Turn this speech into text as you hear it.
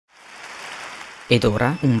Ed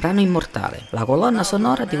ora un brano immortale, la colonna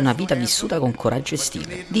sonora di una vita vissuta con coraggio e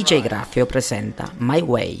stile. DJ Grafio presenta My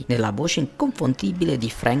Way nella voce inconfondibile di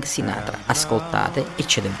Frank Sinatra. Ascoltate e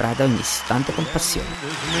celebrate ogni istante con passione.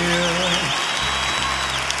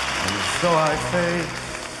 So I face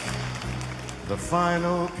the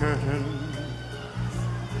final curtain.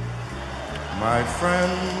 My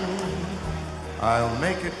friend, I'll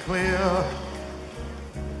make it clear,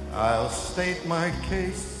 I'll state my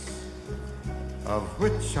case, of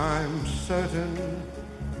which I'm certain.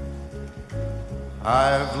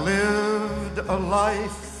 I've lived a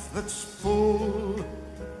life that's full,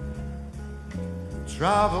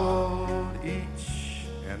 traveled each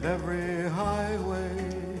and every highway,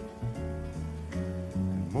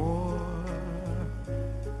 and more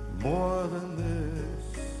than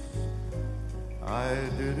this, I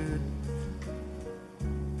did it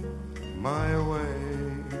my way.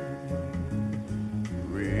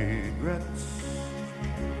 Regrets,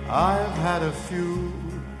 I've had a few,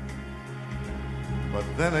 but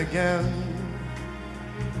then again,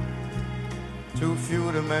 too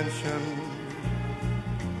few to mention.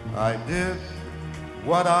 I did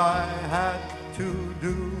what I had to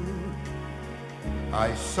do.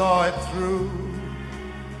 I saw it through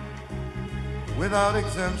without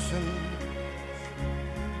exemption.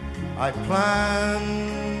 I planned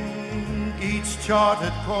each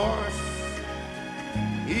charted course,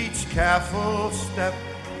 each careful step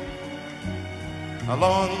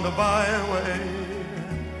along the byway,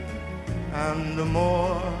 and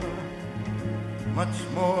much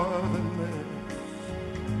more than this,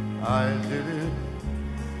 I did it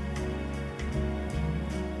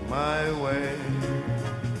my way.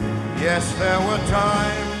 Yes, there were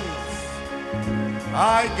times,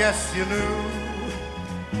 I guess you knew,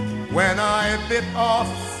 when I bit off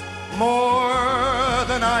more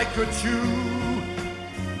than I could chew,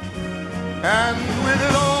 and with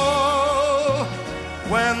it all,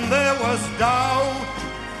 when there was doubt,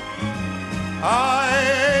 I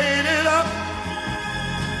ate it up,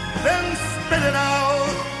 then spit it out.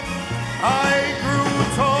 I grew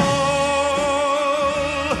tall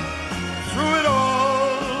through it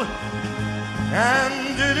all,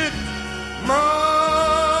 and did it my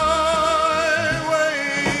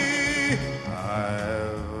way.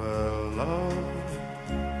 I've loved,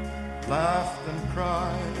 laughed and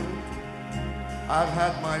cried. I've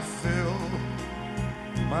had my fill,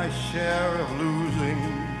 my share of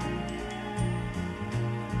losing.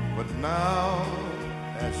 But now,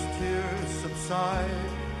 as tears subside,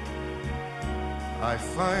 I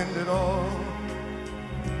find it all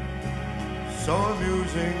so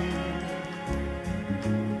amusing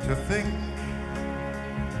to think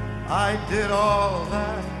I did all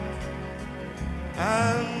that,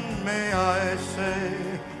 and may I say,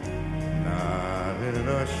 not in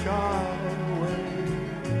a shy way.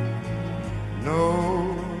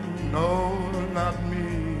 No, no, not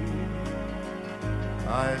me.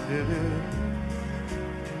 I did it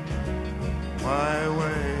my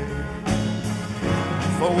way.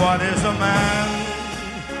 For what is a man?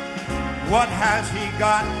 What has he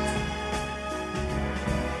got?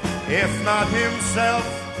 If not himself,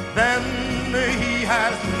 then he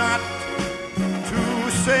has not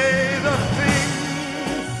to say the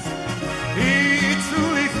things he